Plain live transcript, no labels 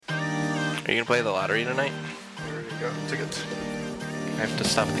Are you going to play the lottery tonight? I already got tickets. I have to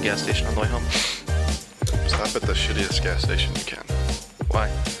stop at the gas station on the way home. Stop at the shittiest gas station you can.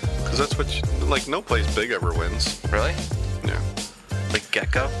 Why? Because that's what no place big ever wins. Really? Yeah. Like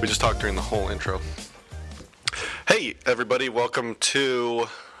Gecko? We just talked during the whole intro. Hey, everybody. Welcome to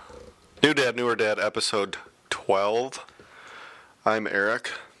New Dad, Newer Dad, episode 12. I'm Eric.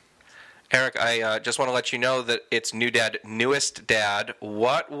 Eric, I just want to let you know that it's New Dad, Newest Dad.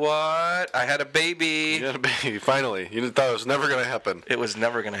 What? I had a baby. You had a baby, finally. You thought it was never going to happen. It was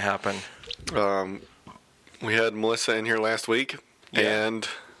never going to happen. We had Melissa in here last week, Yeah. and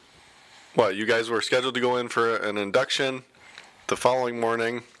you guys were scheduled to go in for an induction the following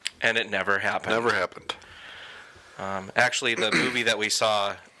morning. And it never happened. Never happened. Actually, the movie that we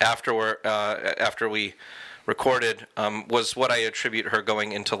saw after we recorded was what I attribute her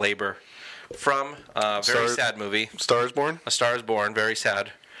going into labor from. Very sad movie. Star is Born? A Star is Born. Very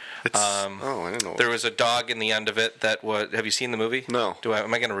sad. I didn't know. There was a dog in the end of it that was... Have you seen the movie? No.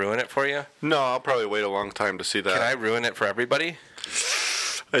 Am I going to ruin it for you? No, I'll probably wait a long time to see that. Can I ruin it for everybody?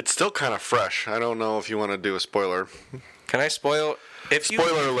 It's still kind of fresh. I don't know if you want to do a spoiler. Can I spoil...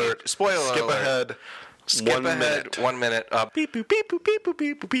 Spoiler alert. Spoiler Skip alert. ahead. Skip ahead 1 minute. Beep, boop, beep, boop, beep, boop,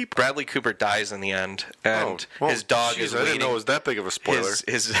 beep, boop, beep. Bradley Cooper dies in the end, and his dog is waiting. I didn't know it was that big of a spoiler.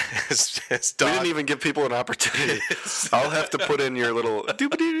 His dog. We didn't even give people an opportunity. I'll have to put in your little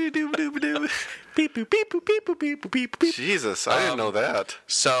doo-ba-doo-doo-doo-ba-doo. Beep, boop, beep, boop, beep, boop, beep, boop, beep, beep. Jesus, I didn't know that.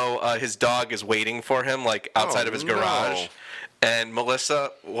 So his dog is waiting for him, like outside of his garage. No. And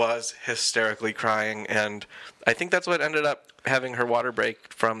Melissa was hysterically crying, and I think that's what ended up having her water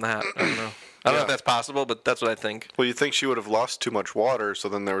break from that. I don't know. I don't know if that's possible, but that's what I think. Well, you think she would have lost too much water, so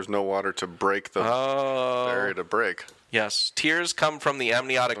then there was no water to break the area to break. Yes. Tears come from the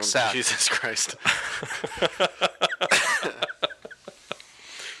amniotic sac. Jesus Christ.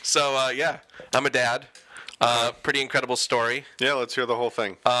 So, I'm a dad. Pretty incredible story. Yeah, let's hear the whole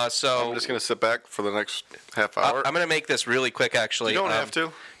thing. So I'm just going to sit back for the next half hour. I'm going to make this really quick, actually. You don't have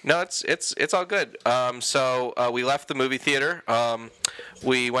to. No, it's all good. So we left the movie theater.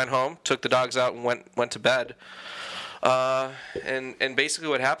 We went home, took the dogs out, and went to bed. And basically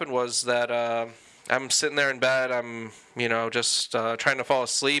what happened was that I'm sitting there in bed. I'm just trying to fall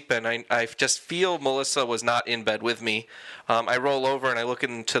asleep, and I just feel Melissa was not in bed with me. I roll over and I look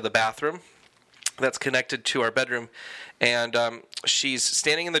into the bathroom that's connected to our bedroom, and she's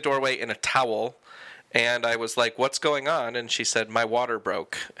standing in the doorway in a towel. And I was like, "What's going on?" And she said, "My water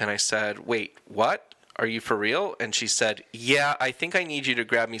broke." And I said, "Wait, what? Are you for real?" And she said, "Yeah, I think I need you to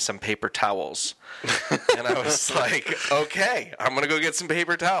grab me some paper towels." And I was like, "Okay, I'm going to go get some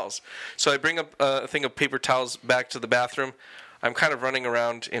paper towels." So I bring a thing of paper towels back to the bathroom. I'm kind of running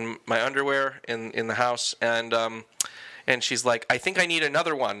around in my underwear in the house, and she's like, "I think I need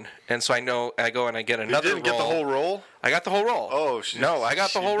another one." And so I go and I get another roll. You didn't get the whole roll? I got the whole roll. Oh, I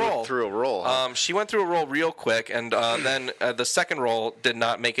got the whole roll. Went through a roll. Huh? She went through a roll real quick, and then the second roll did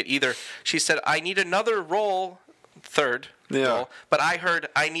not make it either. She said, "I need another roll," third roll, but I heard,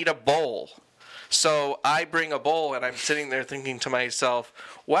 "I need a bowl." So I bring a bowl, and I'm sitting there thinking to myself,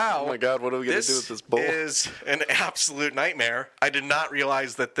 wow. Oh, my God, what are we going to do with this bowl? This is an absolute nightmare. I did not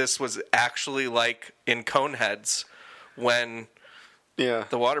realize that this was actually like in Coneheads when the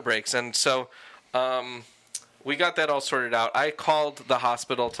water breaks. And so we got that all sorted out. I called the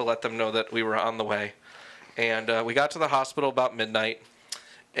hospital to let them know that we were on the way. And we got to the hospital about midnight.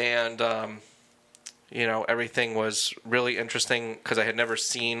 And, everything was really interesting because I had never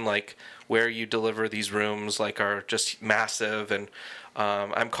seen, where you deliver these rooms, are just massive. And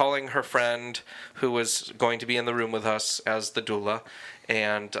I'm calling her friend who was going to be in the room with us as the doula.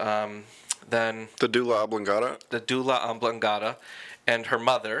 And then... The doula oblongata? The doula oblongata. And her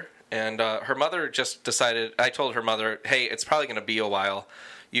mother. And her mother just decided... I told her mother, hey, it's probably going to be a while.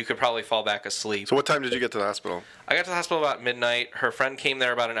 You could probably fall back asleep. So what time did you get to the hospital? I got to the hospital about midnight. Her friend came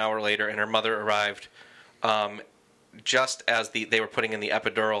there about an hour later, and her mother arrived just as they were putting in the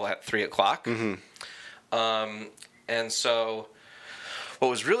epidural at 3 o'clock. Mm-hmm. And so what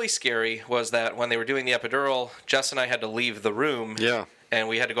was really scary was that when they were doing the epidural, Jess and I had to leave the room. Yeah. And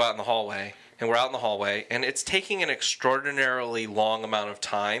we had to go out in the hallway. And we're out in the hallway, and it's taking an extraordinarily long amount of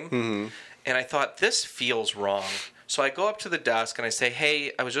time. Mm-hmm. And I thought, this feels wrong. So I go up to the desk and I say,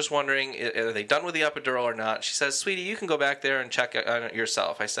 hey, I was just wondering, are they done with the epidural or not? She says, sweetie, you can go back there and check on it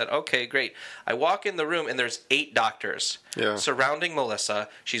yourself. I said, okay, great. I walk in the room and there's 8 doctors surrounding Melissa.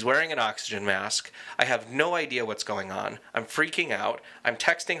 She's wearing an oxygen mask. I have no idea what's going on. I'm freaking out. I'm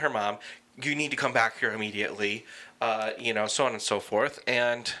texting her mom, you need to come back here immediately, so on and so forth.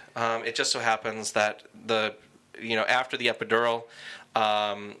 And it just so happens that after the epidural,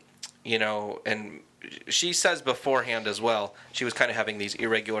 and she says beforehand as well, she was kind of having these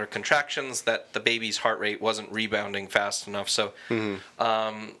irregular contractions that the baby's heart rate wasn't rebounding fast enough. So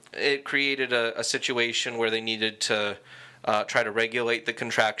it created a situation where they needed to try to regulate the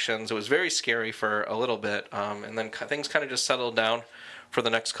contractions. It was very scary for a little bit, and then things kind of just settled down for the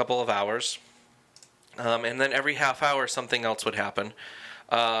next couple of hours. And then every half hour, something else would happen.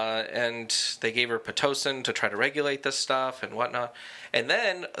 And they gave her Pitocin to try to regulate this stuff and whatnot. And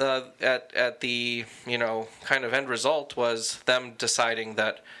then at the, kind of end result was them deciding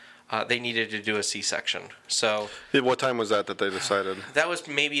that they needed to do a C-section. So what time was that they decided? That was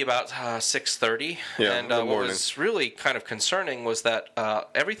maybe about 6:30. Yeah, and in the what morning. was really kind of concerning was that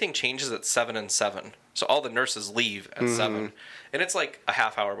everything changes at 7 and 7. So all the nurses leave at 7. And it's like a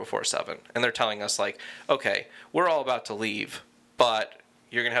half hour before 7. And they're telling us, like, okay, we're all about to leave, but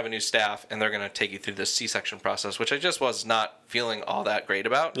you're going to have a new staff, and they're going to take you through this C-section process, which I just was not feeling all that great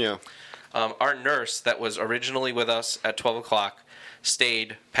about. Yeah. Our nurse that was originally with us at 12 o'clock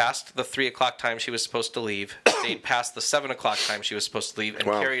stayed past the 3 o'clock time she was supposed to leave, stayed past the 7 o'clock time she was supposed to leave, and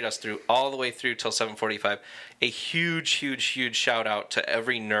carried us through all the way through till 7:45. A huge, huge, huge shout-out to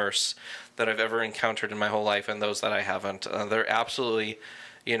every nurse that I've ever encountered in my whole life, and those that I haven't. They're absolutely...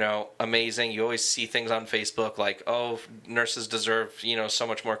 amazing. You always see things on Facebook like, oh, nurses deserve, so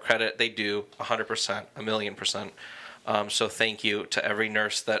much more credit. They do, 100%, 1,000,000%. So thank you to every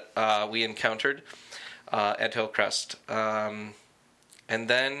nurse that we encountered at Hillcrest. And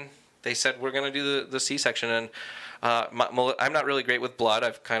then they said, we're going to do the C-section. And I'm not really great with blood.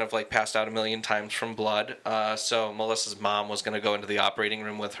 I've kind of like passed out 1,000,000 times from blood. So Melissa's mom was going to go into the operating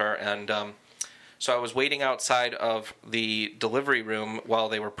room with her. And so I was waiting outside of the delivery room while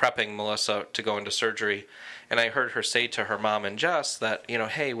they were prepping Melissa to go into surgery, and I heard her say to her mom and Jess that,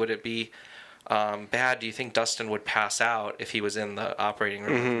 hey, would it be bad? Do you think Dustin would pass out if he was in the operating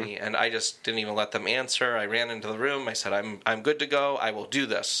room with me? And I just didn't even let them answer. I ran into the room. I said, I'm good to go. I will do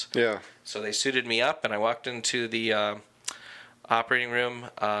this. Yeah. So they suited me up, and I walked into the operating room.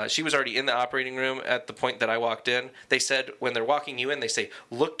 She was already in the operating room at the point that I walked in. They said when they're walking you in, they say,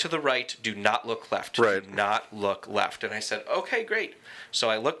 look to the right, do not look left. Right. Do not look left. And I said, okay, great. So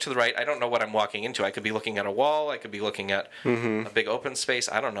I looked to the right. I don't know what I'm walking into. I could be looking at a wall. I could be looking at a big open space.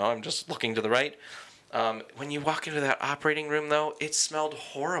 I don't know. I'm just looking to the right. When you walk into that operating room, though, it smelled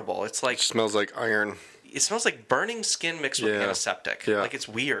horrible. It's like... It smells like iron. It smells like burning skin mixed with antiseptic. Yeah. Like, it's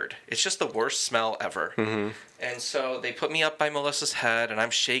weird. It's just the worst smell ever. And so they put me up by Melissa's head, and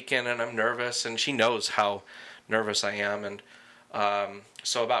I'm shaking, and I'm nervous, and she knows how nervous I am. And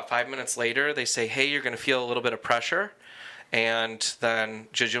so about 5 minutes later, they say, hey, you're going to feel a little bit of pressure. And then,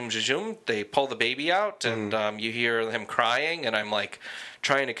 jajum, they pull the baby out, and you hear him crying, and I'm like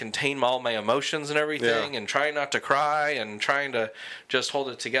trying to contain all my emotions and everything, and trying not to cry, and trying to just hold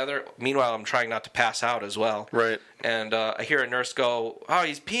it together. Meanwhile, I'm trying not to pass out as well. Right. And I hear a nurse go, oh,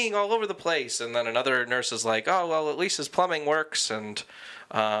 he's peeing all over the place. And then another nurse is like, oh, well, at least his plumbing works. And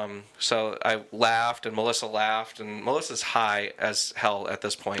so I laughed, and Melissa laughed. And Melissa's high as hell at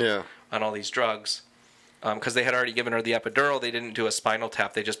this point on all these drugs. Because they had already given her the epidural. They didn't do a spinal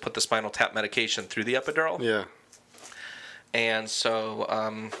tap. They just put the spinal tap medication through the epidural. Yeah. And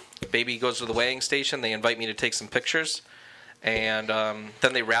so baby goes to the weighing station. They invite me to take some pictures. And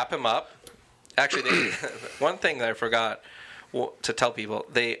then they wrap him up. Actually, one thing that I forgot to tell people,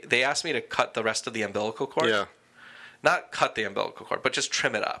 they asked me to cut the rest of the umbilical cord. Yeah. Not cut the umbilical cord, but just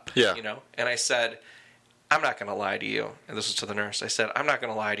trim it up. Yeah. And I said, I'm not going to lie to you. And this was to the nurse. I said, I'm not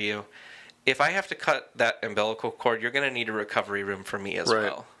going to lie to you. If I have to cut that umbilical cord, you're going to need a recovery room for me as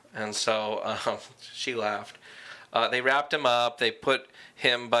well. And so she laughed. They wrapped him up. They put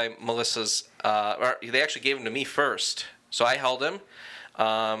him by Melissa's... or they actually gave him to me first. So I held him.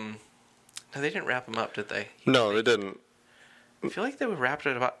 No, they didn't wrap him up, did they? No, they didn't. I feel like they wrapped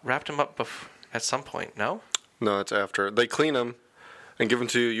him up at some point, no? No, it's after. They clean him and give him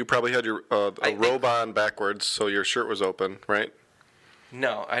to you. You probably had your robe on backwards, so your shirt was open, right?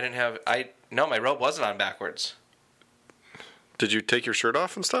 No, I didn't have... No, my robe wasn't on backwards. Did you take your shirt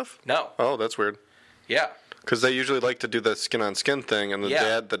off and stuff? No. Oh, that's weird. Yeah. Because they usually like to do the skin-on-skin thing, and the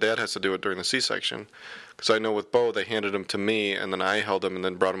dad has to do it during the C-section. Because I know with Bo, they handed him to me, and then I held him and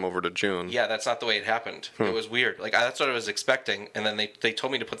then brought him over to June. Yeah, that's not the way it happened. It was weird. Like, that's what I was expecting, and then they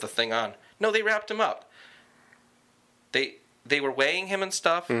told me to put the thing on. No, they wrapped him up. They were weighing him and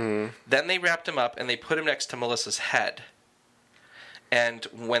stuff. Then they wrapped him up, and they put him next to Melissa's head. And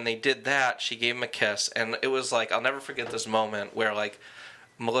when they did that, she gave him a kiss. And it was like, I'll never forget this moment where, like,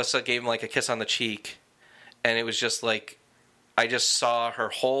 Melissa gave him, like, a kiss on the cheek. And it was just, like, I just saw her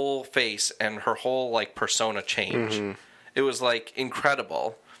whole face and her whole, like, persona change. It was, like,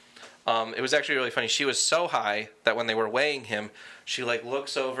 incredible. It was actually really funny. She was so high that when they were weighing him, she like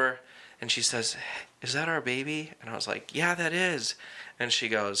looks over and she says, "Is that our baby?" And I was like, "Yeah, that is." And she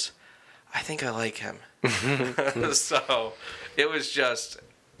goes, "I think I like him." So it was just,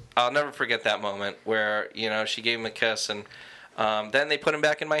 I'll never forget that moment where, she gave him a kiss, and then they put him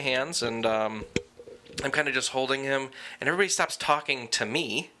back in my hands, and I'm kind of just holding him, and everybody stops talking to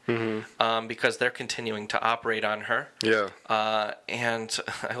me because they're continuing to operate on her. Yeah. And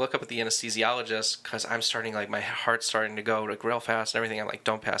I look up at the anesthesiologist because I'm starting, like, my heart's starting to go like real fast and everything. I'm like,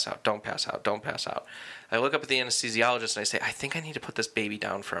 "Don't pass out, don't pass out, don't pass out." I look up at the anesthesiologist and I say, "I think I need to put this baby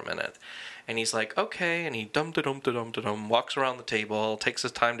down for a minute." And he's like, "Okay." And he dum-da-dum-da-dum-da-dum, walks around the table, takes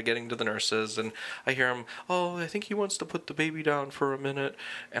his time to getting to the nurses. And I hear him, "Oh, I think he wants to put the baby down for a minute."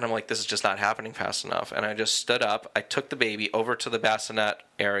 And I'm like, this is just not happening fast enough. And I just stood up. I took the baby over to the bassinet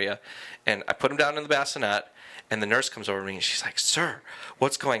area, and I put him down in the bassinet. And the nurse comes over to me, and she's like, "Sir,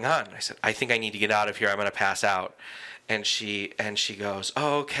 what's going on?" And I said, "I think I need to get out of here. I'm going to pass out." And she goes,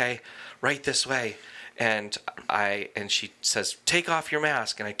 "Oh, okay, right this way." And she says, "Take off your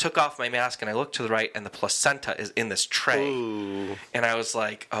mask." And I took off my mask, and I looked to the right, and the placenta is in this tray. Ooh. And I was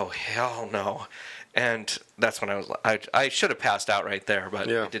like, "Oh, hell no." And that's when I should have passed out right there, but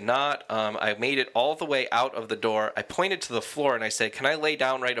I did not. I made it all the way out of the door. I pointed to the floor, and I said, "Can I lay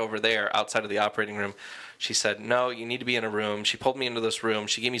down right over there outside of the operating room?" She said, "No, you need to be in a room." She pulled me into this room.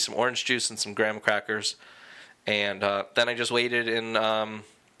 She gave me some orange juice and some graham crackers. And then I just waited in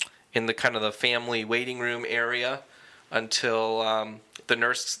the kind of the family waiting room area until the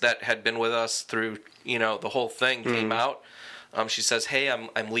nurse that had been with us through, the whole thing came out. She says, "Hey,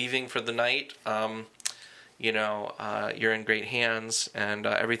 I'm leaving for the night. You're in great hands, and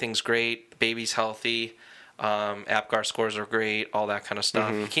everything's great. The baby's healthy. APGAR scores are great, all that kind of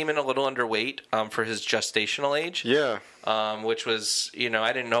stuff." He came in a little underweight for his gestational age. Yeah. Which was,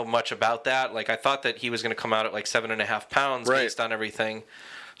 I didn't know much about that. Like, I thought that he was going to come out at like 7.5 pounds based on everything.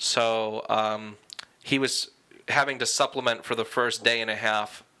 So he was having to supplement for the first day and a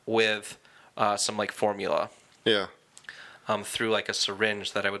half with some like formula. Yeah. Through like a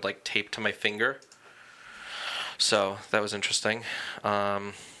syringe that I would like tape to my finger. So that was interesting.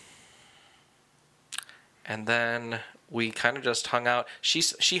 And then we kind of just hung out.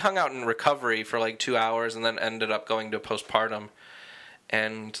 She hung out in recovery for like 2 hours and then ended up going to postpartum.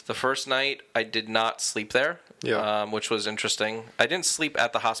 And the first night I did not sleep there, which was interesting. I didn't sleep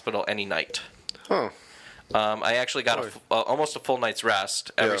at the hospital any night. Huh. I actually got almost a full night's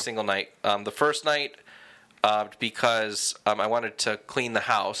rest every single night. The first night, because I wanted to clean the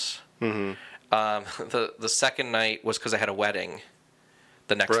house. The second night was because I had a wedding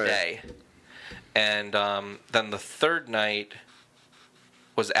the next day. And then the third night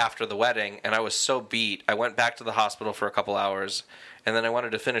was after the wedding, and I was so beat, I went back to the hospital for a couple hours, and then I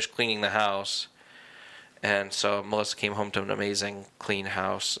wanted to finish cleaning the house. And so Melissa came home to an amazing clean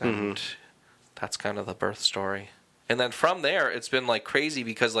house, and that's kind of the birth story. And then from there, it's been like crazy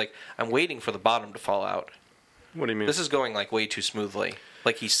because like I'm waiting for the bottom to fall out. What do you mean? This is going like way too smoothly.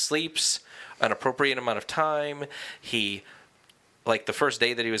 Like he sleeps an appropriate amount of time. Like the first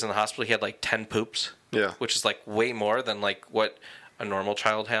day that he was in the hospital, he had like 10 poops. Yeah. Which is like way more than like what a normal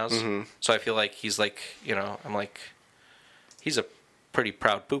child has. So I feel like he's like, I'm like, he's a pretty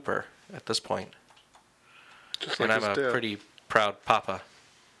proud pooper at this point. And I'm a pretty proud papa.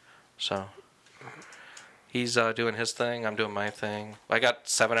 So he's doing his thing. I'm doing my thing. I got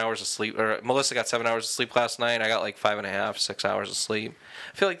 7 hours of sleep. Or Melissa got 7 hours of sleep last night. I got like 5.5, 6 hours of sleep.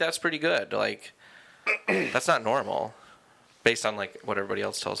 I feel like that's pretty good. Like, that's not normal, based on like what everybody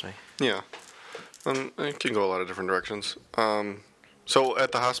else tells me. Yeah, it can go a lot of different directions. So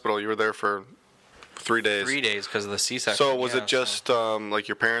at the hospital, you were there for 3 days. 3 days because of the C-section. So was it just like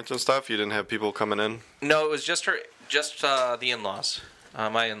your parents and stuff? You didn't have people coming in? No, it was just the in-laws.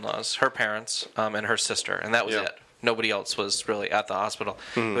 My in-laws, her parents, and her sister, and that was it. Nobody else was really at the hospital.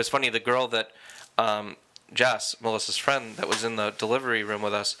 It was funny, the girl that, Jess, Melissa's friend, that was in the delivery room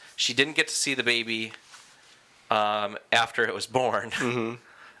with us, she didn't get to see the baby after it was born,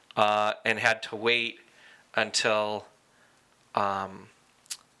 and had to wait until 3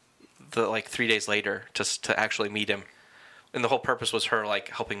 days later to actually meet him. And the whole purpose was her like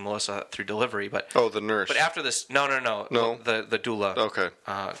helping Melissa through delivery, but the nurse. But after this, no, the doula. Okay.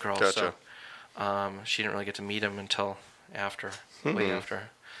 Girl. Gotcha. So, she didn't really get to meet him until after, way after,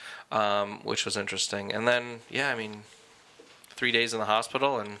 which was interesting. And then, 3 days in the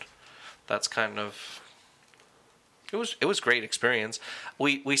hospital, and that's kind of. It was a great experience.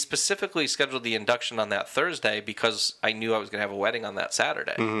 We specifically scheduled the induction on that Thursday because I knew I was going to have a wedding on that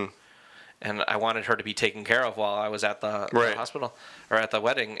Saturday. and I wanted her to be taken care of while I was at the Right. hospital or at the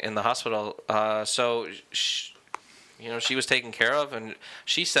wedding in the hospital. So she was taken care of, and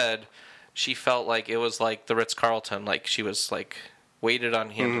she said she felt like it was like the Ritz-Carlton, like she was like waited on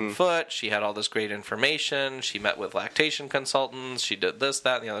hand and foot. She had all this great information. She met with lactation consultants. She did this,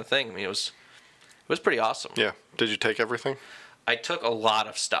 that, and the other thing. I mean, it was pretty awesome. Yeah. Did you take everything? I took a lot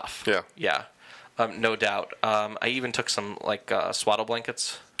of stuff. Yeah. Yeah. No doubt. I even took some like swaddle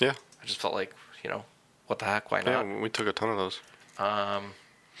blankets. Yeah. I just felt like, what the heck? Why not? Yeah, we took a ton of those.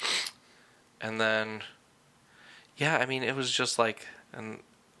 And then, yeah, I mean, it was just like, and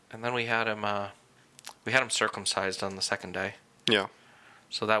then we had him circumcised on the second day. Yeah.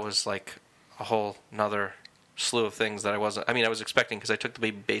 So that was like a whole nother slew of things that I was expecting because I took the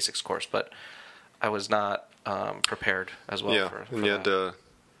baby basics course, but I was not prepared as well. Yeah. For And you that.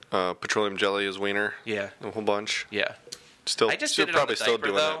 had petroleum jelly as wiener. Yeah. A whole bunch. Yeah. Still, I just still did it on probably the still diaper,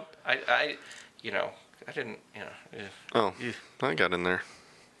 doing though. it. I didn't, Oh, eh, I got in there.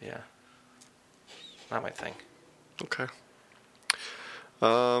 yeah. Not my thing. Okay.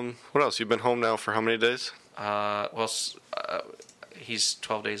 What else? You've been home now for how many days? He's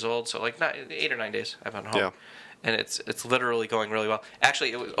 12 days old, so like 8 or 9 days I've been home. Yeah. And it's literally going really well.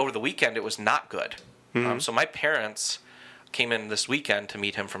 Actually, over the weekend it was not good. So my parents came in this weekend to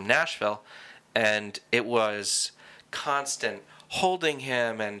meet him from Nashville, and it was constant holding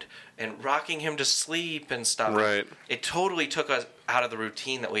him and rocking him to sleep and stuff. Right. It totally took us out of the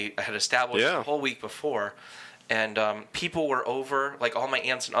routine that we had established Yeah. the whole week before. And people were over, like all my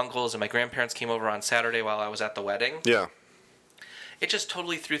aunts and uncles and my grandparents came over on Saturday while I was at the wedding. Yeah. It just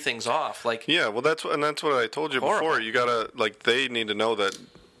totally threw things off. Like, Yeah, well, that's what I told you Horrible. before. You gotta they need to know that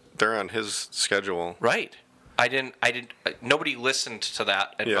they're on his schedule. right. Nobody listened to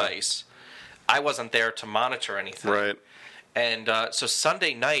that advice. I wasn't there to monitor anything. Right. And so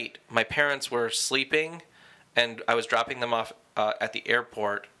Sunday night, my parents were sleeping, and I was dropping them off at the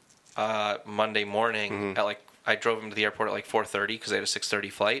airport Monday morning. I drove him to the airport at like 4:30 because they had a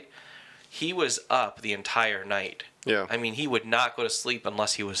 6:30 flight. He was up the entire night. Yeah. I mean, he would not go to sleep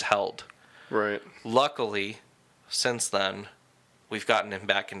unless he was held. Right. Luckily, since then, we've gotten him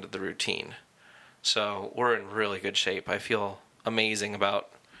back into the routine. So we're in really good shape. I feel amazing about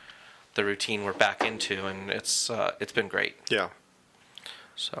the routine we're back into, and it's been great. Yeah.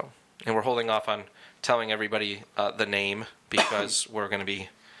 So, and we're holding off on telling everybody the name because we're going to be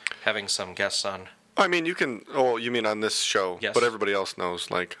having some guests on. I mean, you can. Oh, you mean on this show? Yes. But everybody else knows,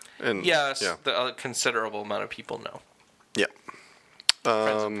 Yes, Yeah. a considerable amount of people know. Yeah.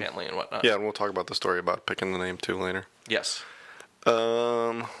 Friends and family and whatnot. Yeah, and we'll talk about the story about picking the name too later. Yes.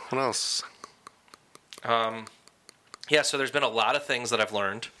 What else? Yeah. So there's been a lot of things that I've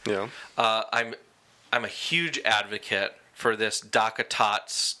learned. Yeah. I'm a huge advocate for this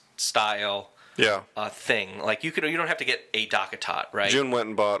DockATot style Yeah. thing. Like you don't have to get a DockATot, right? June went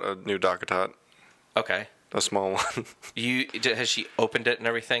and bought a new DockATot, Okay. a small one. Has she opened it and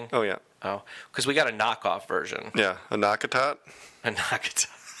everything? Oh yeah. Oh, because we got a knockoff version. Yeah, a DockATot. A DockATot.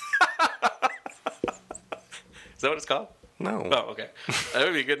 Is that what it's called? No. Oh, okay. That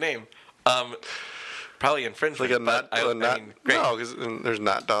would be a good name. Probably infringement. Like a but not. great. No, because there's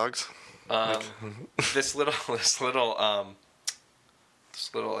not dogs. This little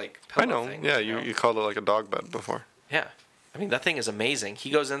like pillow I know. thing. Yeah, you know? you called it like a dog bed before. Yeah. I mean, that thing is amazing. He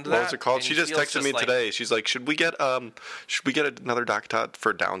goes into What that. was it called? and She he just feels texted me like- today. She's like, should we get another DockATot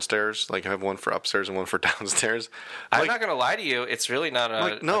for downstairs? Like have one for upstairs and one for downstairs. I'm not gonna lie to you. It's really not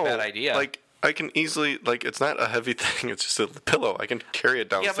a bad idea. Like I can easily it's not a heavy thing. It's just a pillow. I can carry it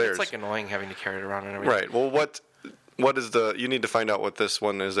yeah, downstairs. but it's like annoying having to carry it around and everything. Right. Well, what is you need to find out what this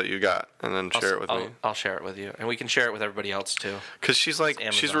one is that you got and then share it with me. I'll share it with you, and we can share it with everybody else too. Because she's like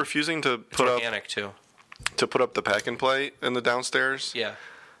It's she's Amazon. refusing to It's put organic too. the pack and play in the downstairs. Yeah.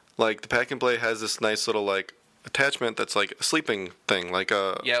 Like the pack and play has this nice little attachment that's like a sleeping thing, like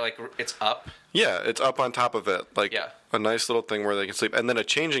a Yeah, like it's up. yeah, it's up on top of it, like Yeah. a nice little thing where they can sleep, and then a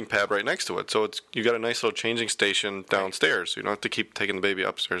changing pad right next to it. So you got a nice little changing station downstairs. So you don't have to keep taking the baby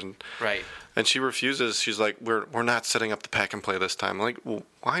upstairs. Right. And she refuses. She's like, we're not setting up the pack and play this time. I'm like, well,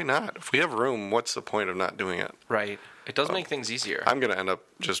 why not? If we have room, what's the point of not doing it? Right. It does make things easier. I'm gonna end up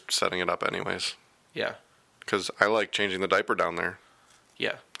just setting it up anyways Yeah. because I like changing the diaper down there.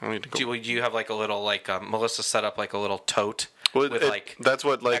 Yeah. I don't need to go. Do you have like a little Melissa set up like a little tote Well, with that's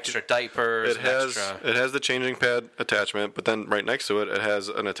what extra diapers? it has. And extra... It has the changing pad attachment, but then right next to it, it has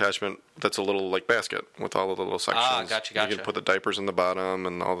an attachment that's a little basket with all of the little sections. Gotcha. You can put the diapers in the bottom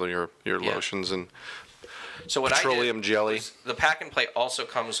and all of your lotions and So what petroleum I did jelly. was the pack and play also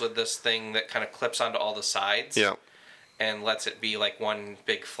comes with this thing that kind of clips onto all the sides. Yeah. and lets it be like one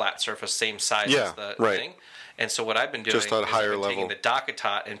big flat surface, same size Yeah, as the right. thing. And so what I've been doing Just at a is higher I've been taking level. the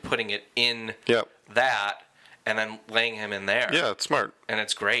DockATot and putting it in Yep. that, and then laying him in there. Yeah, it's smart. And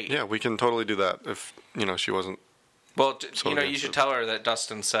it's great. Yeah, we can totally do that if, she wasn't. Well, So you against should it. tell her that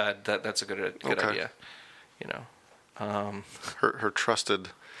Dustin said that that's a good Okay. idea. Her trusted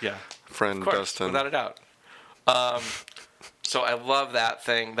Yeah. friend Of course, Dustin. without a doubt. So I love that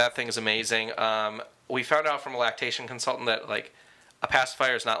thing. That thing is amazing. We found out from a lactation consultant that like a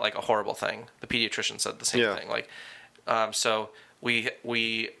pacifier is not like a horrible thing. The pediatrician said the same Yeah. thing. Like, so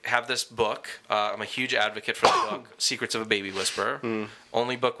we have this book. I'm a huge advocate for the book, Secrets of a Baby Whisperer.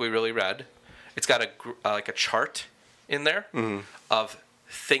 Only book we really read. It's got like a chart in there of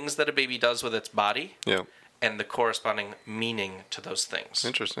things that a baby does with its body. Yeah. And the corresponding meaning to those things.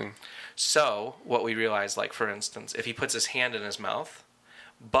 Interesting. So what we realized, like for instance, if he puts his hand in his mouth,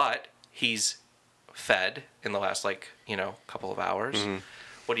 but he's fed in the last couple of hours,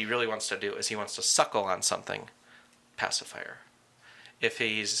 what he really wants to do is he wants to suckle on something, pacifier. If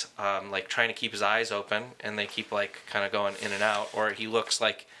he's like trying to keep his eyes open and they keep like kind of going in and out, or he looks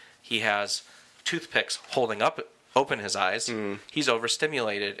like he has toothpicks holding open his eyes, he's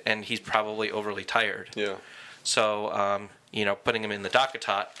overstimulated and he's probably overly tired. Yeah. So, putting him in the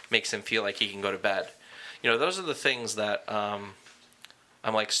DockATot makes him feel like he can go to bed. Those are the things that I'm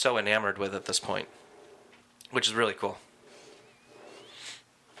like so enamored with at this point, which is really cool.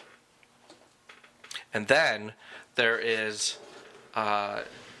 And then there is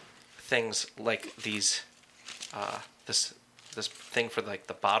things like these, this thing for like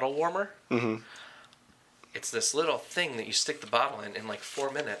the bottle warmer. Mm-hmm. It's this little thing that you stick the bottle in like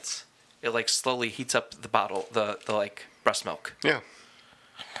 4 minutes. It like slowly heats up the bottle, the like breast milk. Yeah.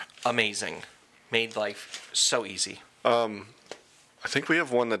 Amazing. Made life so easy. I think we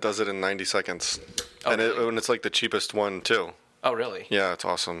have one that does it in 90 seconds. Oh, and really? and it's like the cheapest one, too. Oh, really? Yeah, it's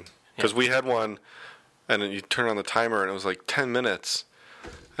awesome. Because Yeah. we had one, and then you turn on the timer, and it was like 10 minutes.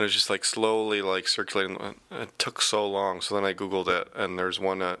 And it was just like slowly like circulating. It took so long. So then I Googled it, and there's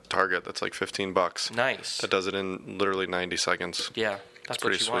one at Target that's like $15. Nice. That does it in literally 90 seconds. Yeah, that's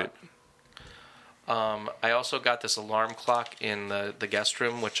pretty what you sweet. want. I also got this alarm clock in the guest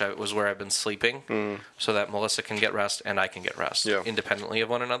room, which was where I've been sleeping, so that Melissa can get rest and I can get rest Yeah. independently of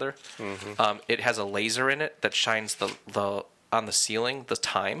one another. It has a laser in it that shines the on the ceiling the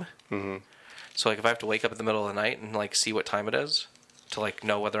time. So like if I have to wake up in the middle of the night and like see what time it is to like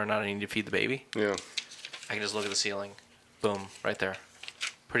know whether or not I need to feed the baby, Yeah. I can just look at the ceiling, boom, right there.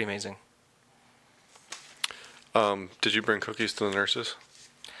 Pretty amazing. Did you bring cookies to the nurses?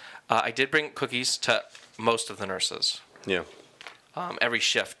 I did bring cookies to most of the nurses. Yeah. Every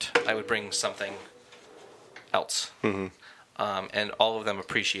shift, I would bring something else. And all of them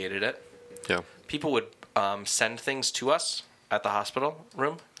appreciated it. Yeah. People would send things to us at the hospital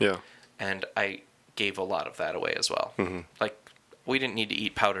room, Yeah. and I gave a lot of that away as well. Like, we didn't need to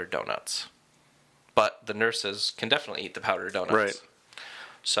eat powdered donuts, but the nurses can definitely eat the powdered donuts. Right.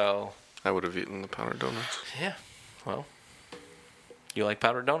 So, I would have eaten the powdered donuts. yeah, well, you like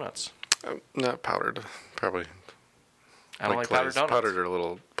powdered donuts. Not powdered. Probably. I don't like glazed. powdered donuts. Powdered are a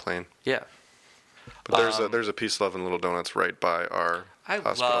little plain. Yeah. But there's a Peace, Love, and Little Donuts right by our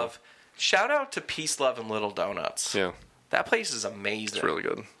hospital. Shout out to Peace, Love, and Little Donuts. Yeah. That place is amazing. It's really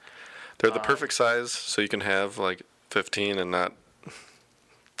good. They're the perfect size, so you can have like 15 and not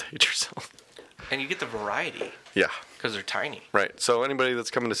hate yourself. And you get the variety Yeah. because they're tiny. Right. So anybody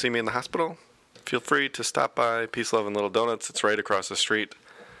that's coming to see me in the hospital, feel free to stop by Peace, Love, and Little Donuts. It's right across the street.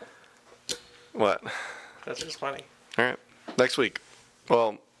 What? That's just funny. All right. Next week.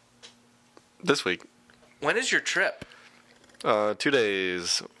 Well, this week. When is your trip? 2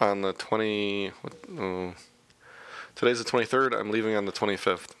 days on the 20. Today's the 23rd. I'm leaving on the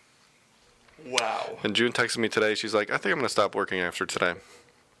 25th. Wow. And June texted me today. She's like, I think I'm going to stop working after today.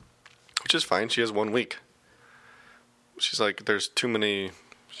 Which is fine. She has 1 week. She's like, there's too many.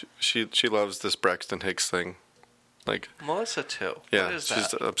 She loves this Braxton Hicks thing. Like, Melissa, too. yeah, What is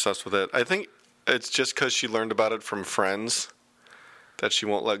she's that? obsessed with it. I think it's just because she learned about it from Friends that she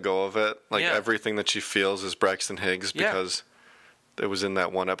won't let go of it. Like, Yeah. everything that she feels is Braxton Higgs Yeah. because it was in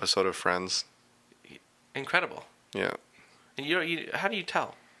that one episode of Friends. Incredible. Yeah. And how do you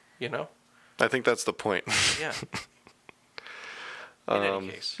tell? You know? I think that's the point. Yeah. In any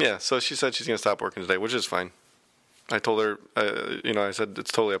case. Yeah, so she said she's going to stop working today, which is fine. I told her, I said,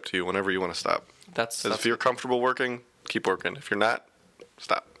 it's totally up to you whenever you want to stop. That's If you're comfortable working, keep working. If you're not,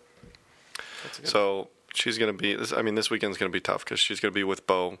 stop. a good So she's going to be, this weekend's going to be tough because she's going to be with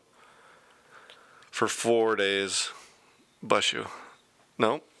Bo for 4 days. Bless you.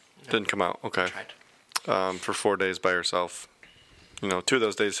 No? Didn't come out. Okay. for 4 days by herself. 2 of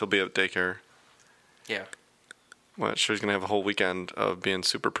those days he'll be at daycare. Yeah. Well, she's going to have a whole weekend of being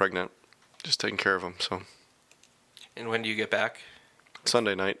super pregnant, just taking care of him. So And when do you get back?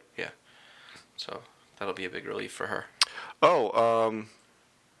 Sunday night. Yeah. So that'll be a big relief for her. Oh,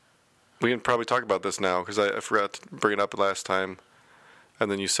 we can probably talk about this now because I forgot to bring it up last time. And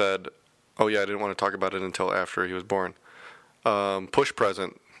then you said, oh, yeah, I didn't want to talk about it until after he was born. Push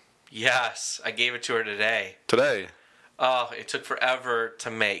present. Yes, I gave it to her today. Today. Oh, it took forever to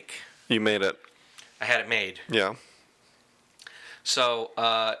make. You made it. I had it made. Yeah. So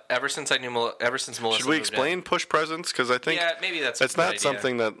ever since Melissa Should we explain push presents? Because I think maybe that's it's not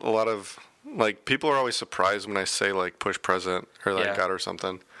something that a lot of people are always surprised when I say push present or I got or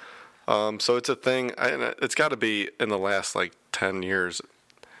something. So it's a thing. It's got to be in the last 10 years.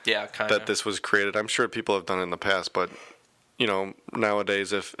 Yeah, kind of. That this was created. I'm sure people have done it in the past, but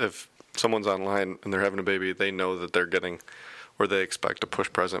nowadays if someone's online and they're having a baby, they know that they're getting or they expect a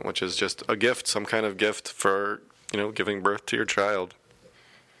push present, which is just a gift, some kind of gift for giving birth to your child.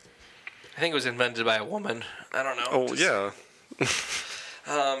 I think it was invented by a woman. I don't know. Oh, yeah.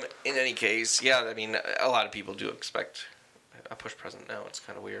 In any case, yeah, I mean, a lot of people do expect a push present now. It's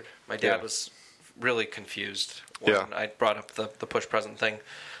kind of weird. My dad was really confused when I brought up the push present thing.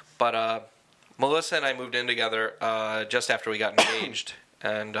 But Melissa and I moved in together just after we got engaged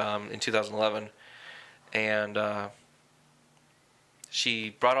and in 2011. And she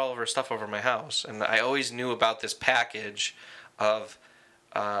brought all of her stuff over to my house. And I always knew about this package of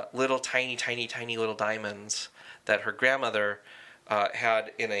little tiny little diamonds that her grandmother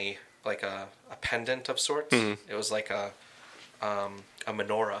had in a pendant of sorts. Mm-hmm. It was like a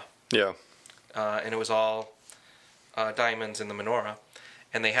menorah. Yeah. And it was all diamonds in the menorah.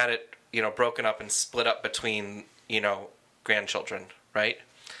 And they had it, broken up and split up between, grandchildren, right?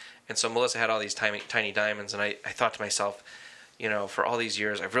 And so Melissa had all these tiny diamonds, and I thought to myself, for all these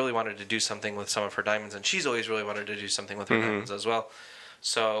years, I've really wanted to do something with some of her diamonds, and she's always really wanted to do something with her diamonds as well.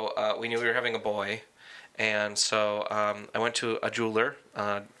 So we knew we were having a boy, and so I went to a jeweler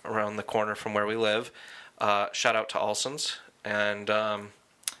around the corner from where we live. Shout out to Alson's, and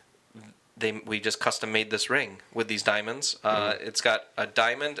we just custom made this ring with these diamonds. It's got a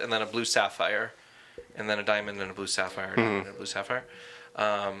diamond and then a blue sapphire, and then a diamond and a blue sapphire, diamond and a blue sapphire.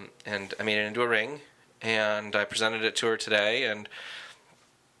 And I made it into a ring, and I presented it to her today, and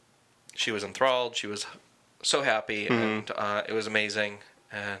she was enthralled. She was so happy, and it was amazing.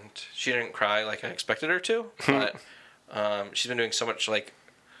 And she didn't cry like I expected her to, but she's been doing so much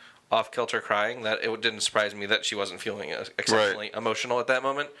off-kilter crying that it didn't surprise me that she wasn't feeling exceptionally emotional at that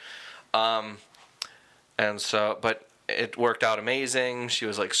moment. And so, but it worked out amazing. She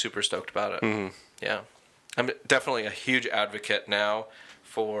was super stoked about it. Mm-hmm. Yeah. I'm definitely a huge advocate now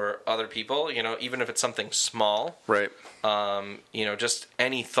for other people, even if it's something small. Right. Just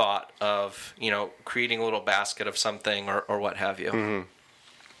any thought of, creating a little basket of something or what have you.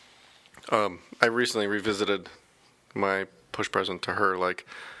 Mm-hmm. I recently revisited my push present to her. I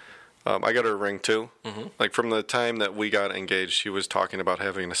got her a ring too. Mm-hmm. From the time that we got engaged, she was talking about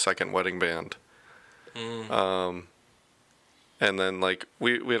having a second wedding band. Mm. And then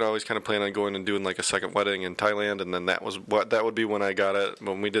we had always kind of planned on going and doing a second wedding in Thailand, and then that would be when I got it.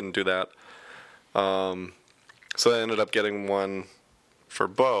 When we didn't do that, so I ended up getting one for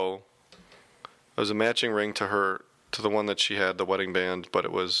Bo. It was a matching ring to the one that she had, the wedding band, but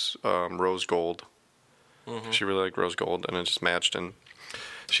it was rose gold. Mm-hmm. She really liked rose gold, and it just matched, and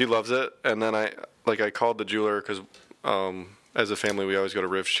she loves it. And then I called the jeweler because as a family we always go to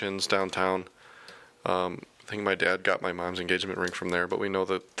Rifshin's downtown. I think my dad got my mom's engagement ring from there, but we know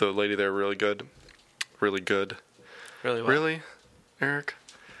that the lady there really good. Really good. Really well. Really, Eric?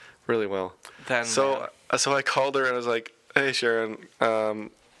 Really well. Then so I called her and I was like, "Hey Sharon,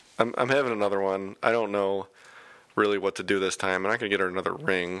 I'm having another one. I don't know really what to do this time. I'm not gonna get her another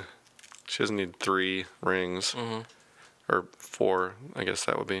ring. She doesn't need 3 rings, or 4. I guess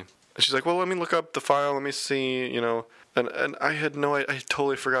that would be." And she's like, "Well, let me look up the file. Let me see, And I had I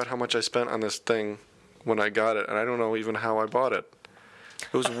totally forgot how much I spent on this thing when I got it, and I don't know even how I bought it.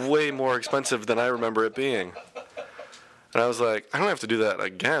 It was way more expensive than I remember it being. And I was like, I don't have to do that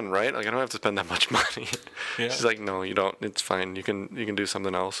again, right? I don't have to spend that much money. Yeah. She's like, no, you don't. It's fine. You can do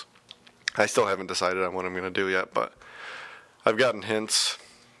something else. I still haven't decided on what I'm going to do yet, but I've gotten hints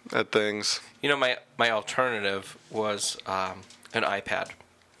at things. My alternative was an iPad.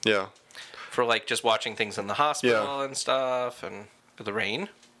 Yeah. For just watching things in the hospital and stuff, and the rain.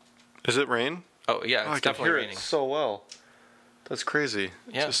 Is it rain? Oh yeah, it's definitely raining. It so well. That's crazy.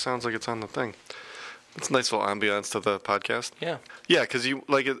 It just sounds like it's on the thing. It's a nice little ambiance to the podcast. Yeah. Yeah, because you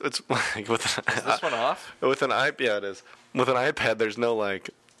like it's like with Is this one off? with an iPad. Yeah, it is. With an iPad, there's no like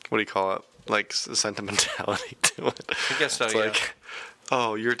what do you call it? Like sentimentality to it. I guess so. It's Yeah. like,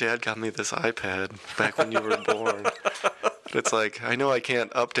 oh, your dad got me this iPad back when you were born. But it's like I know I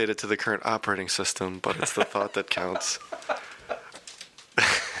can't update it to the current operating system, but it's the thought that counts.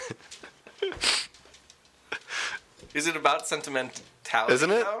 Is it about sentimentality?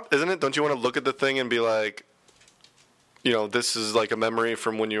 Isn't it? Though? Isn't it? Don't you want to look at the thing and be like, this is like a memory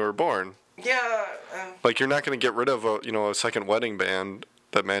from when you were born. Yeah. Like you're not going to get rid of a second wedding band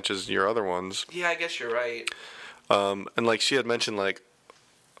that matches your other ones. Yeah, I guess you're right. And like she had mentioned like,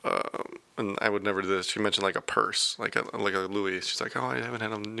 and I would never do this. She mentioned like a purse, like a Louis. She's like, oh, I haven't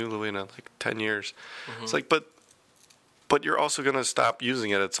had a new Louis in like 10 years. Mm-hmm. It's like, but you're also going to stop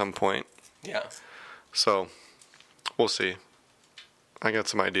using it at some point. Yeah. So we'll see. I got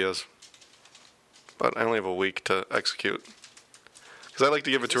some ideas, but I only have a week to execute. Because I like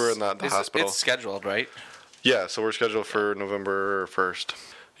to give it to her in the hospital. It's scheduled, right? Yeah, so we're scheduled for November 1st.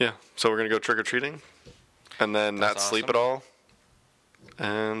 Yeah, so we're going to go trick-or-treating and then not sleep at all.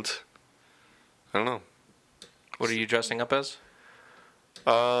 And I don't know. What are you dressing up as?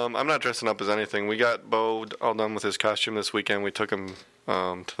 I'm not dressing up as anything. We got Bo all done with his costume this weekend. We took him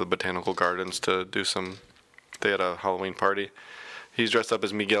to the botanical gardens to do some... They had a Halloween party. He's dressed up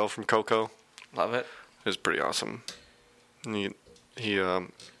as Miguel from Coco. Love it. It was pretty awesome. And he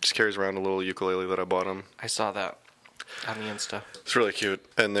just carries around a little ukulele that I bought him. I saw that on the Insta. It's really cute.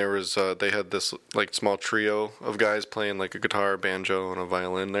 And there was they had this like small trio of guys playing like a guitar, banjo, and a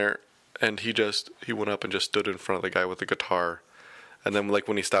violin there. And he went up and just stood in front of the guy with the guitar. And then like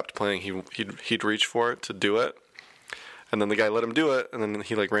when he stopped playing, he'd reach for it to do it. And then the guy let him do it, and then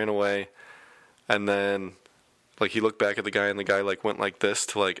he like ran away. And then like he looked back at the guy, and the guy like went like this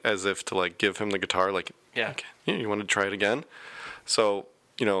to like as if to like give him the guitar, like yeah, you want to try it again. So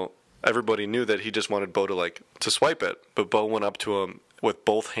everybody knew that he just wanted Bo to swipe it, but Bo went up to him with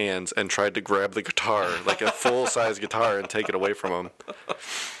both hands and tried to grab the guitar, like a full size guitar, and take it away from him.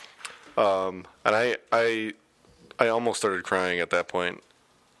 And I almost started crying at that point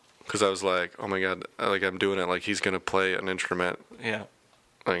because I was like, oh my god, like I'm doing it like he's gonna play an instrument. Yeah,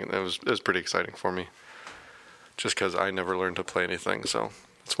 like it was pretty exciting for me. Just because I never learned to play anything, so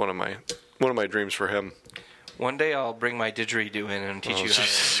it's one of my dreams for him. One day I'll bring my didgeridoo in and teach you how to.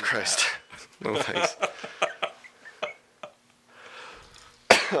 Jesus Christ! No thanks.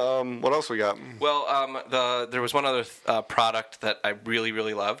 What else we got? Well, there was one other product that I really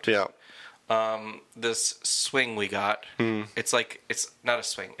really loved. Yeah. This swing we got. It's not a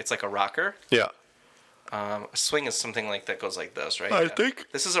swing. It's like a rocker. Yeah. A swing is something like that goes like this, right? I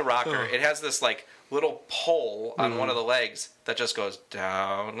think this is a rocker. It has this like little pole on one of the legs that just goes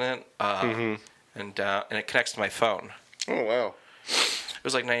down and up and down, and it connects to my phone. Oh wow! It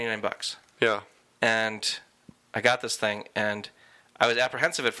was like $99. Yeah. And I got this thing, and I was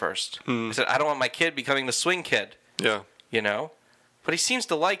apprehensive at first. I said, I don't want my kid becoming the swing kid. Yeah. But he seems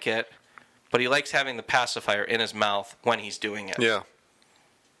to like it. But he likes having the pacifier in his mouth when he's doing it. Yeah.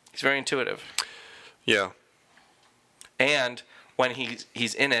 He's very intuitive. Yeah. And when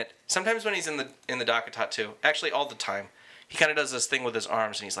he's in it, sometimes when he's in the DockATot too, actually all the time, he kind of does this thing with his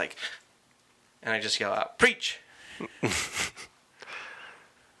arms, and he's like, and I just yell out, "Preach!"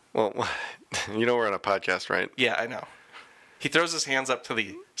 Well, we're on a podcast, right? Yeah, I know. He throws his hands up to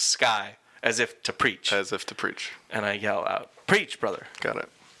the sky as if to preach. As if to preach. And I yell out, "Preach, brother!" Got it.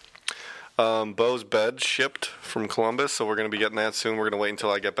 Bo's bed shipped from Columbus, so we're going to be getting that soon. We're going to wait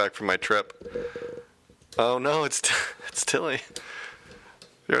until I get back from my trip. Oh, no, it's Tilly.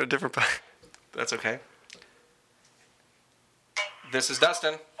 You're on a different... That's okay. This is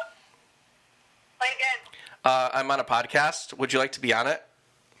Dustin. Play again. I'm on a podcast. Would you like to be on it?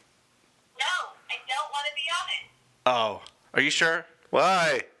 No, I don't want to be on it. Oh, are you sure?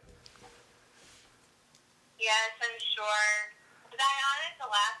 Why? Yes, I'm sure. Was I on it the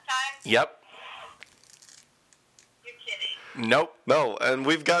last time? Yep. You're kidding. Nope. No, and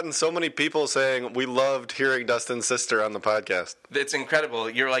we've gotten so many people saying we loved hearing Dustin's sister on the podcast. It's incredible.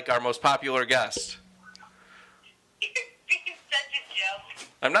 You're like our most popular guest. You're being such a joke.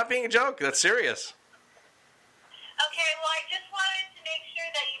 I'm not being a joke. That's serious. Okay, well, I just wanted to make sure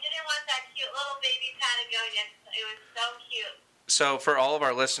that you didn't want that cute little baby Patagonia. It was so cute. So for all of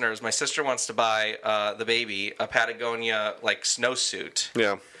our listeners, my sister wants to buy the baby a Patagonia like snowsuit.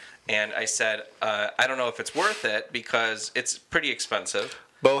 Yeah. And I said, I don't know if it's worth it because it's pretty expensive.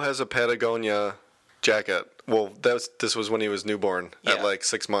 Bo has a Patagonia jacket. Well, this was when he was newborn at like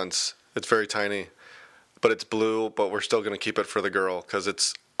 6 months. It's very tiny, but it's blue. But we're still going to keep it for the girl because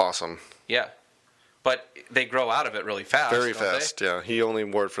it's awesome. Yeah. But they grow out of it really fast. Very don't they? fast, yeah. He only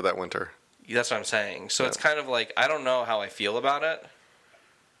wore it for that winter. That's what I'm saying. So Yeah. it's kind of like, I don't know how I feel about it.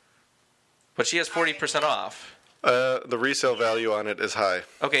 But she has 40% off. The resale value on it is high.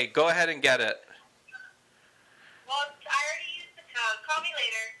 Okay, go ahead and get it. Well, I already used the code. Call me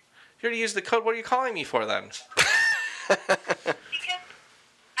later. You already used the code. What are you calling me for then? Because I need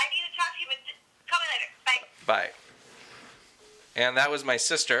to talk to you, but call me later. Bye. Bye. And that was my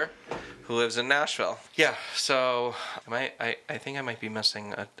sister, who lives in Nashville. Yeah. So I think I might be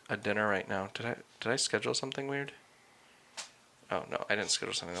missing a dinner right now. Did I schedule something weird? Oh no, I didn't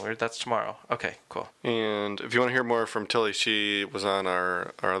schedule something weird. That's tomorrow. Okay, cool. And if you want to hear more from Tilly, she was on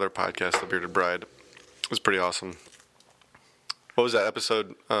our other podcast, The Bearded Bride. It was pretty awesome. What was that,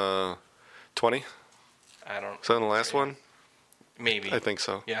 episode 20? I don't. Was that the last one? Maybe. I think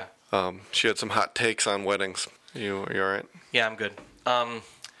so. Yeah. She had some hot takes on weddings. You all right? Yeah, I'm good.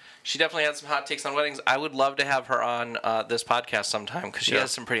 She definitely had some hot takes on weddings. I would love to have her on this podcast sometime because she Yeah.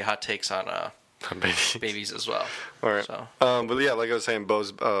 has some pretty hot takes on Baby. babies as well. All right. So But yeah, like I was saying,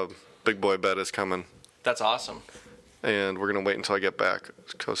 Bo's big boy bed is coming. that's awesome. And we're going to wait until I get back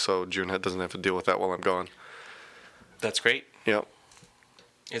so Junehead doesn't have to deal with that while I'm gone. That's great. Yep.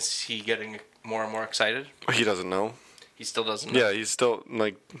 Is he getting more and more excited? He doesn't know. He still doesn't know. Yeah, he's still,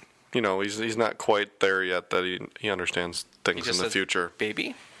 like, he's not quite there yet that he understands He things just in the says, future.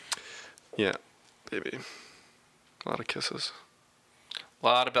 Baby? Yeah, baby. A lot of kisses. A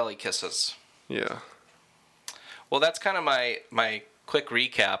lot of belly kisses. Yeah. Well, that's kind of my quick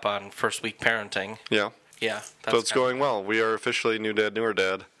recap on first week parenting. Yeah. Yeah. So it's going well. We are officially new dad, newer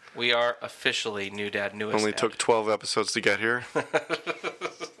dad. We are officially new dad, newest Only dad. took 12 episodes to get here.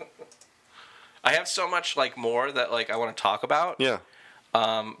 I have so much more that I want to talk about. Yeah.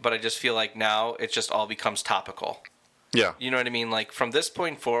 But I just feel like now it just all becomes topical. Yeah. You know what I mean? From this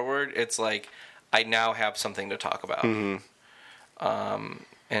point forward, it's I now have something to talk about. Mm-hmm.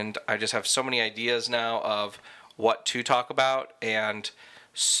 And I just have so many ideas now of what to talk about and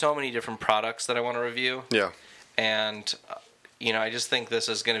so many different products that I want to review. Yeah. And, I just think this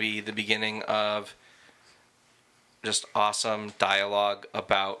is going to be the beginning of just awesome dialogue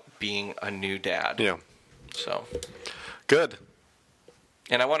about being a new dad. Yeah. So, Good.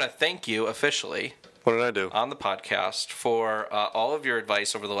 and I want to thank you officially What did I do? on the podcast for all of your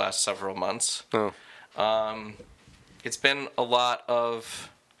advice over the last several months. Oh. It's been a lot of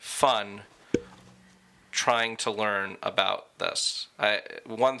fun trying to learn about this.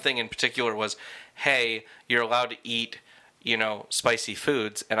 One thing in particular was, hey, you're allowed to eat, spicy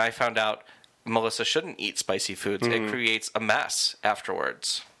foods, and I found out Melissa shouldn't eat spicy foods. Mm-hmm. It creates a mess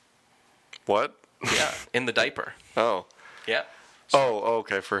afterwards. What? Yeah, in the diaper. Oh. Yeah, Oh,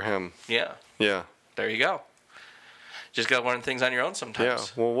 okay, for him. yeah. Yeah. There you go. Just gotta learn things on your own Yeah.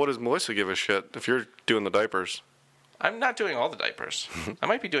 sometimes. Well, what does Melissa give a shit if you're doing the diapers? I'm not doing all the diapers. I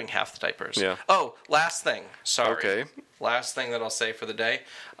might be doing half the diapers. Yeah. Oh, last thing. Sorry. Okay. Last thing that I'll say for the day.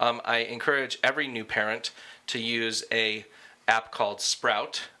 I encourage every new parent to use a app called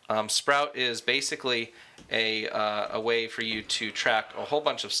Sprout. Sprout is basically a way for you to track a whole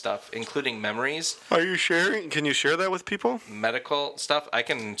bunch of stuff, including memories, Are you sharing? Can you share that with people? medical stuff. I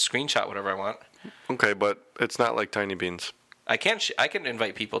can screenshot whatever I want. Okay, but it's not like Tiny Beans. I can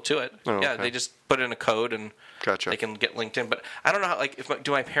invite people to it. Oh, Yeah, okay. they just put in a code and Gotcha. they can get linked in. But I don't know how.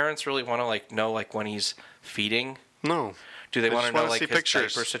 Do my parents really want to know when he's feeding? No. Do they They want just to know wanna see his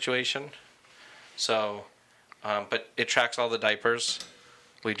pictures. diaper situation? So, but it tracks all the diapers.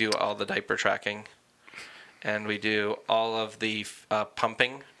 We do all the diaper tracking, and we do all of the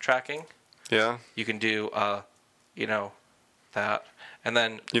pumping tracking. Yeah. You can do, that, and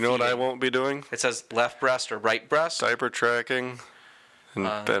then You know what I feeding. won't be doing? It says left breast or right breast. Diaper tracking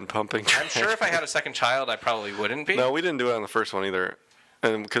and pumping. I'm sure if I had a second child, I probably wouldn't be. No, we didn't do it on the first one either.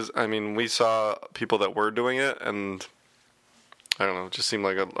 And because, we saw people that were doing it, and I don't know, it just seemed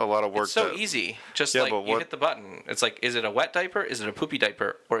like a lot of work. It's so that, easy. Just Yeah, you but what- hit the button. It's is it a wet diaper? Is it a poopy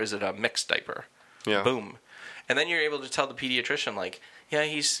diaper? Or is it a mixed diaper? Yeah. Boom. And then you're able to tell the pediatrician, yeah,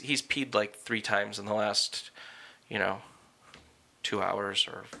 he's peed 3 times in the last, 2 hours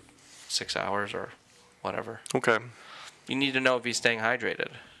or 6 hours or whatever. Okay. You need to know if he's staying hydrated.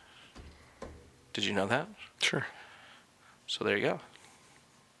 Did you know that? Sure. So there you go.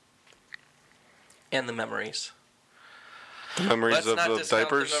 And the memories. The memories Let's of not the discount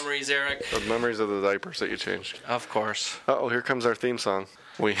diapers. the memories, Eric. The memories of the diapers that you changed. Of course. Oh, here comes our theme song.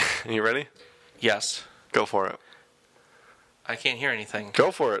 You ready? Yes. Go for it. I can't hear anything.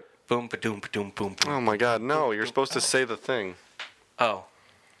 Go for it. Boom, ba-doom, ba-doom, boom, boom. Oh my God, no! You're supposed to say the thing. Oh.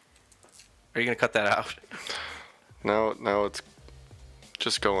 Are you going to cut that out? Now it's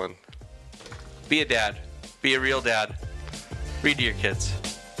just going. Be a dad. Be a real dad. Read to your kids.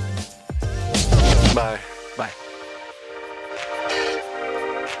 Bye.